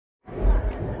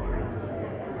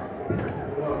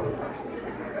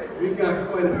We've got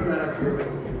quite a setup here,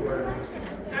 Mrs. Ford.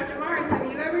 Dr. Morris, have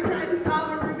you ever tried to solve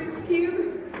a Rubik's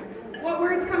Cube? What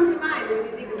words come to mind when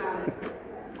you think about it?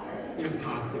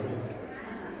 Impossible.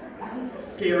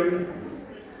 Scary.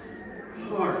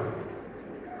 Hard.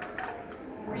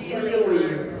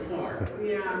 Really hard.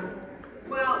 Yeah.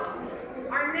 Well,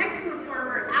 our next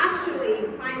performer actually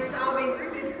finds solving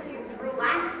Rubik's Cubes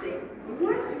relaxing.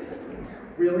 What?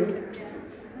 Really?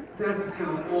 That's a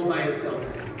talent all by itself,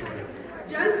 Mrs. Ford.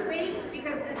 Just wait,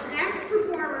 because this next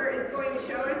performer is going to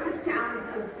show us his talents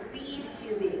of speed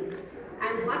cubing.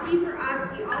 And lucky for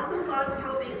us, he also loves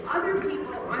helping other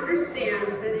people understand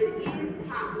that it is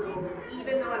possible,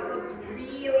 even though it looks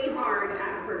really hard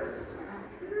at first.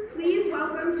 Please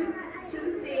welcome to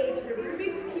the stage the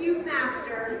Rubik's Cube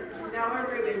master, Noah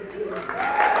Rubenstein.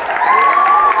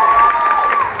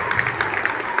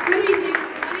 Good evening,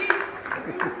 everybody.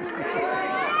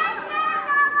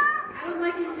 I would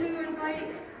like to invite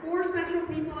 4 special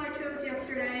people I chose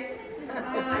yesterday in the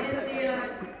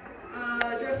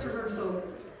dress rehearsal.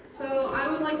 So I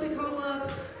would like to call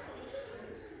up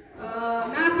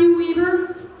Matthew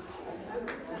Weber,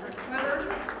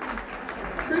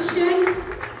 Christian,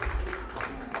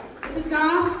 Mrs.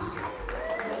 Goss,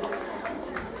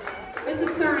 Mrs.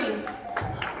 Cerny.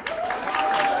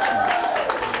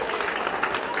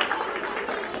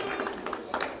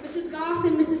 Mrs. Goss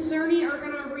and Mrs. Cerny are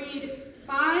going to read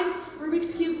 5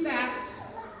 Rubik's Cube facts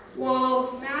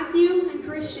while Matthew and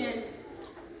Christian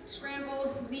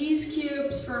scramble these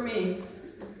cubes for me.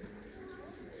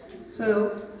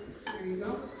 So, there you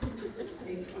go.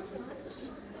 Take 5 cards.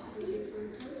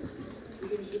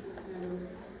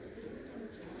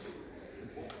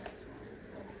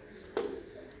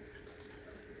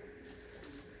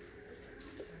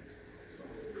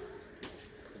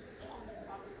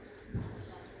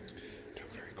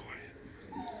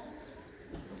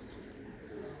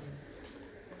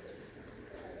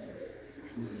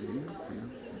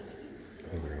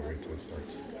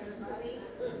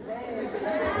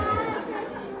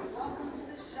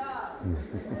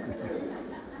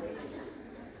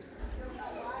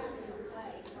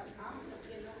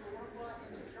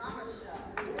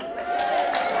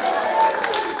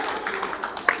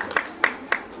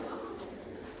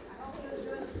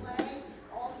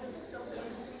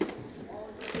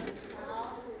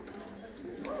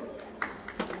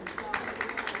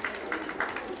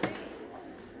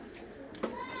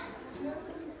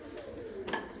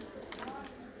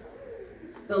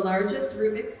 The largest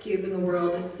Rubik's Cube in the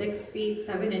world is 6 feet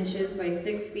 7 inches by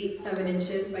 6 feet 7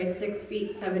 inches by 6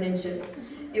 feet 7 inches.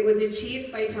 It was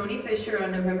achieved by Tony Fisher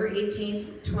on November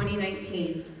 18th,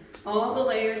 2019. All the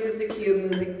layers of the cube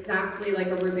move exactly like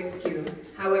a Rubik's Cube.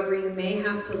 However, you may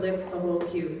have to lift the whole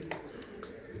cube.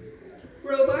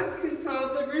 Robots can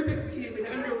solve the Rubik's Cube in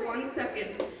under 1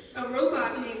 second. A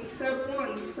robot named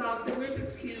Sub-1 solved the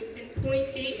Rubik's Cube in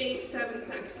 0.887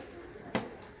 seconds.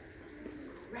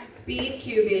 Speed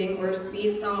cubing, or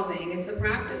speed solving, is the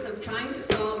practice of trying to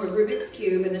solve a Rubik's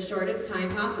Cube in the shortest time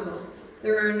possible.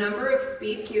 There are a number of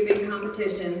speed cubing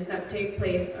competitions that take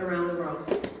place around the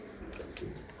world.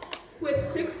 With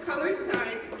 6 colored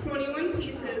sides, 21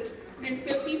 pieces, and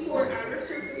 54 outer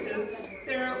surfaces,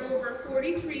 there are over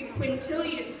 43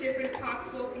 quintillion different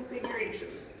possible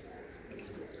configurations.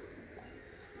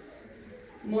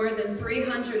 More than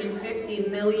 350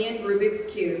 million Rubik's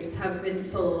Cubes have been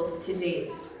sold to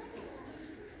date.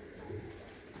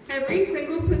 Every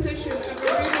single position of a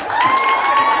Rubik's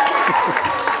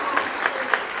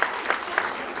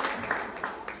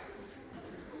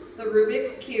Cube. The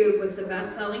Rubik's Cube was the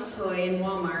best-selling toy in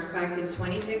Walmart back in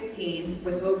 2015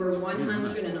 with over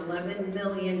 111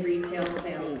 million retail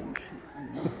sales.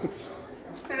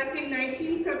 Back in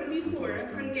 1974, a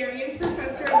Hungarian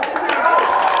professor of physics